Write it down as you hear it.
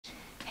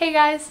Hey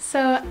guys,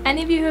 so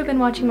any of you who have been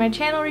watching my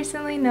channel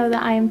recently know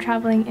that I am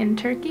traveling in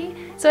Turkey,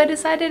 so I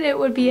decided it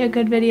would be a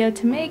good video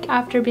to make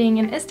after being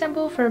in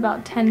Istanbul for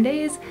about 10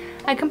 days.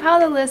 I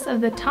compiled a list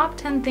of the top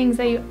 10 things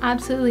that you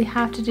absolutely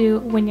have to do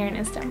when you're in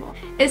Istanbul.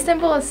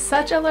 Istanbul is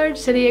such a large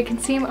city, it can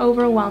seem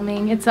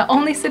overwhelming. It's the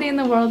only city in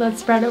the world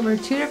that's spread over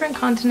 2 different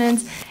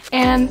continents,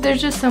 and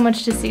there's just so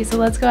much to see, so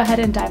let's go ahead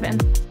and dive in.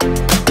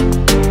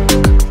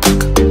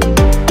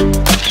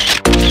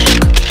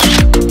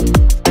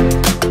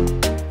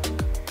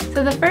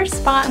 So the first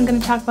spot I'm going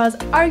to talk about is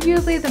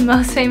arguably the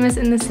most famous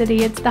in the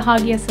city. It's the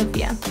Hagia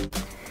Sophia.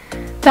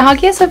 The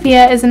Hagia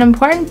Sophia is an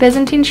important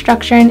Byzantine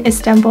structure in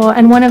Istanbul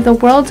and one of the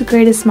world's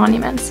greatest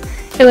monuments.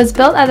 It was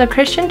built as a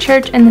Christian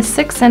church in the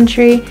 6th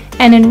century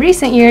and in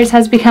recent years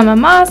has become a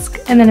mosque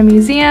and then a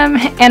museum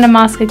and a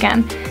mosque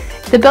again.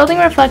 The building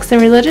reflects the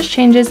religious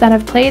changes that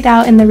have played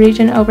out in the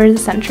region over the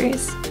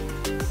centuries.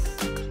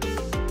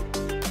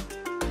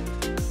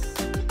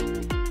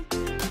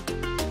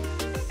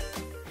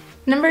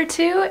 Number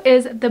 2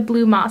 is the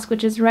Blue Mosque,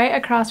 which is right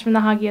across from the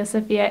Hagia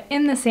Sophia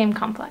in the same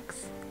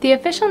complex. The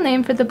official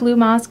name for the Blue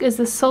Mosque is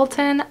the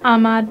Sultan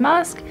Ahmad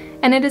Mosque,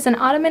 and it is an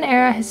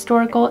Ottoman-era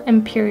historical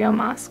imperial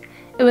mosque.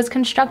 It was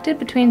constructed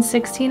between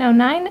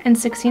 1609 and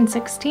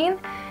 1616.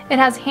 It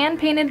has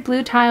hand-painted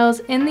blue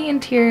tiles in the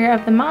interior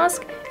of the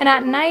mosque, and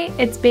at night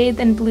it's bathed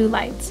in blue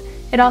lights.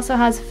 It also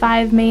has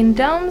 5 main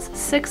domes,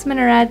 6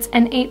 minarets,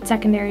 and 8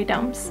 secondary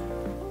domes.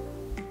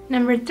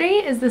 Number 3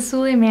 is the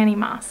Süleymaniye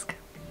Mosque.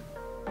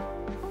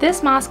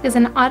 This mosque is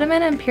an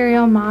Ottoman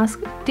imperial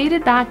mosque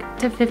dated back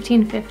to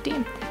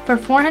 1550. For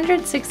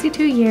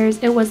 462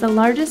 years, it was the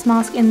largest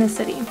mosque in the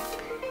city.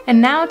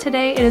 And now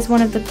today, it is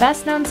one of the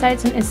best known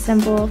sites in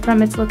Istanbul.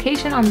 From its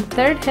location on the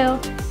 3rd hill,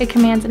 it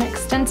commands an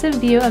extensive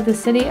view of the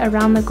city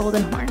around the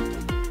Golden Horn.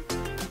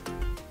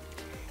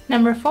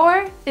 Number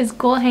 4 is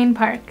Gülhane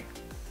Park.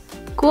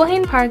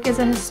 Gülhane Park is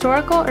a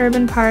historical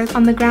urban park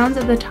on the grounds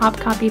of the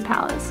Topkapi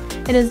Palace.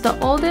 It is the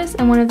oldest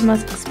and one of the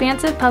most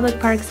expansive public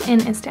parks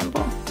in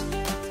Istanbul.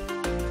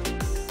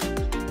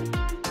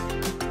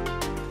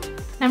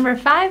 Number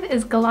 5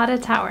 is Galata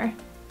Tower.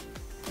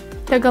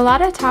 The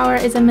Galata Tower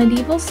is a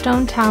medieval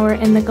stone tower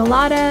in the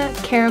Galata,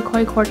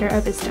 KARAKÖY quarter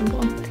of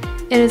Istanbul.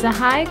 It is a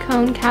high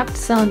cone-capped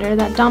cylinder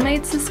that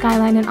dominates the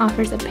skyline and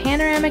offers a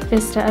panoramic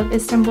vista of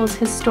Istanbul's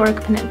historic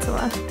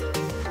peninsula.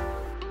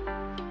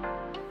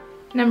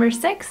 Number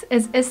 6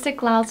 is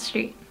İstiklal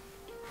Street.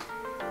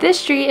 This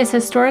street is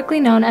historically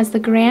known as the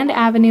Grand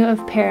Avenue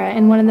of Para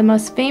and one of the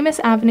most famous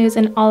avenues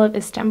in all of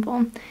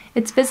Istanbul.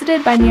 It's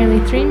visited by nearly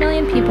 3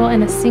 million people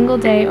in a single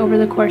day over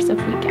the course of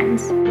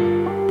weekends.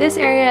 This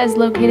area is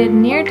located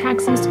near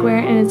Taksim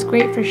Square and is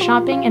great for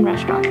shopping and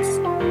restaurants.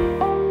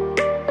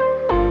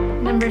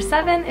 Number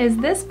 7 is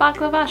this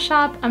baklava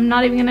shop. I'm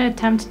not even going to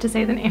attempt to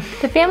say the name.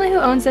 The family who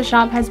owns the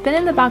shop has been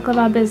in the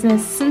baklava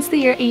business since the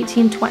year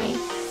 1820,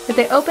 but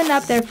they opened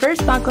up their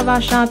first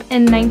baklava shop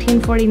in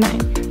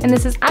 1949. And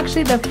this is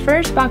actually the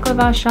first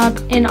baklava shop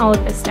in all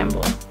of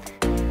Istanbul.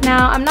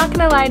 Now, I'm not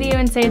going to lie to you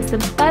and say it's the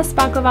best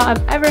baklava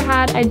I've ever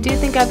had. I do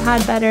think I've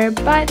had better,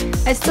 but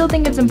I still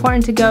think it's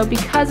important to go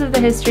because of the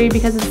history,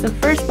 because it's the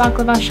first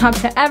baklava shop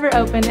to ever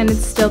open and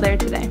it's still there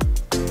today.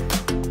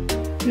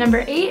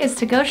 Number 8 is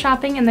to go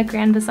shopping in the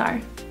Grand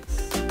Bazaar.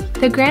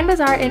 The Grand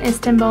Bazaar in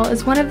Istanbul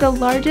is one of the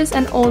largest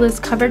and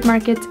oldest covered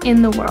markets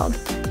in the world.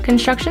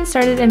 Construction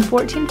started in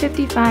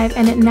 1455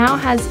 and it now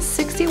has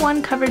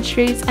 61 covered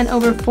streets and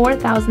over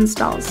 4,000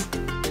 stalls.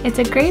 It's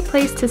a great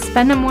place to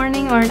spend a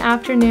morning or an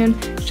afternoon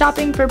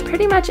shopping for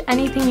pretty much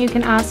anything you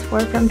can ask for,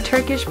 from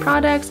Turkish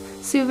products,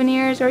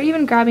 souvenirs, or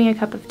even grabbing a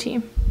cup of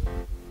tea.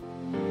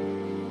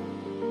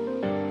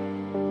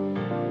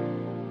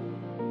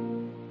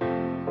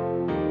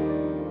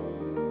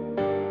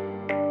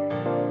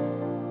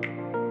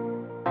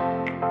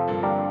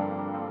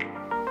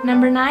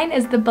 Number 9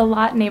 is the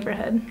Balat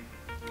neighborhood.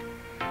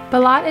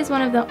 Balat is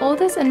one of the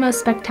oldest and most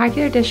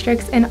spectacular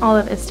districts in all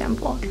of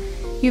Istanbul.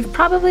 You've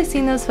probably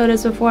seen those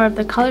photos before of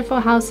the colorful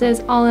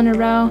houses all in a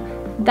row.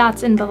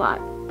 That's in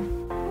Balat.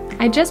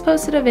 I just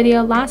posted a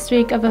video last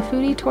week of a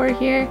foodie tour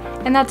here,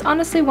 and that's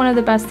honestly one of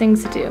the best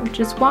things to do.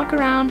 Just walk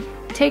around,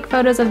 take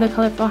photos of the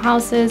colorful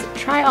houses,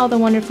 try all the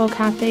wonderful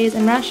cafes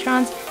and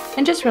restaurants,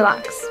 and just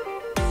relax.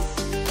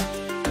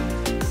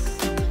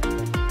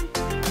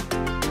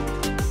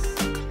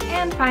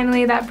 And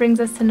finally, that brings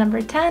us to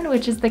number 10,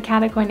 which is the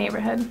KADIKÖY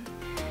neighborhood.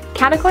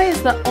 KADIKÖY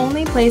is the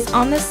only place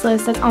on this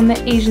list that's on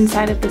the Asian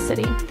side of the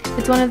city.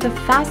 It's one of the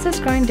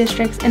fastest growing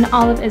districts in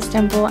all of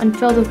Istanbul and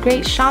filled with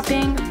great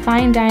shopping,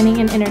 fine dining,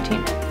 and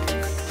entertainment.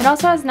 It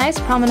also has nice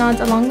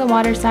promenades along the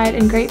waterside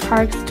and great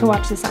parks to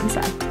watch the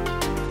sunset.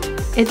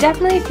 It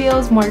definitely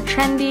feels more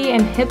trendy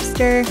and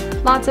hipster,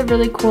 lots of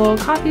really cool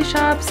coffee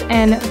shops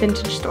and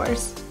vintage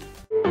stores.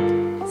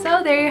 So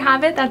So there you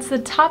have it. That's the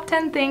top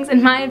 10 things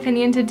in my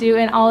opinion to do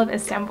in all of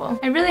Istanbul.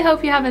 I really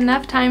hope you have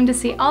enough time to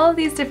see all of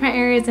these different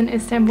areas in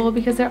Istanbul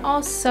because they're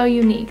all so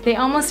unique. They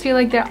almost feel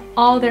like they're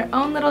all their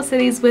own little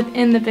cities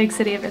within the big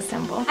city of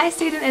Istanbul. I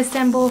stayed in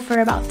Istanbul for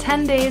about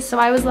 10 days, so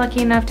I was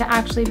lucky enough to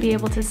actually be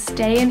able to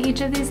stay in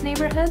each of these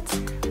neighborhoods,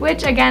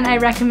 which again I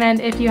recommend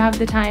if you have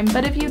the time,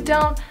 but if you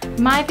don't,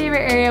 my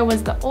favorite area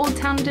was the Old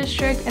Town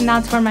district, and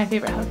that's where my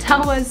favorite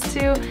hotel was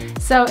too.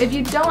 So if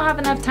you don't have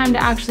enough time to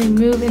actually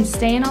move and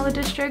stay in all the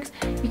districts,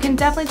 you can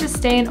definitely just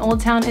stay in Old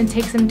Town and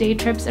take some day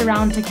trips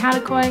around to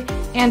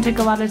KADIKÖY and to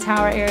GALATA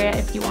Tower area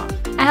if you want.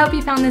 I hope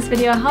you found this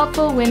video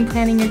helpful when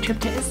planning your trip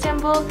to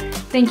Istanbul.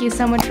 Thank you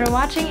so much for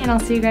watching, and I'll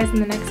see you guys in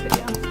the next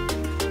video.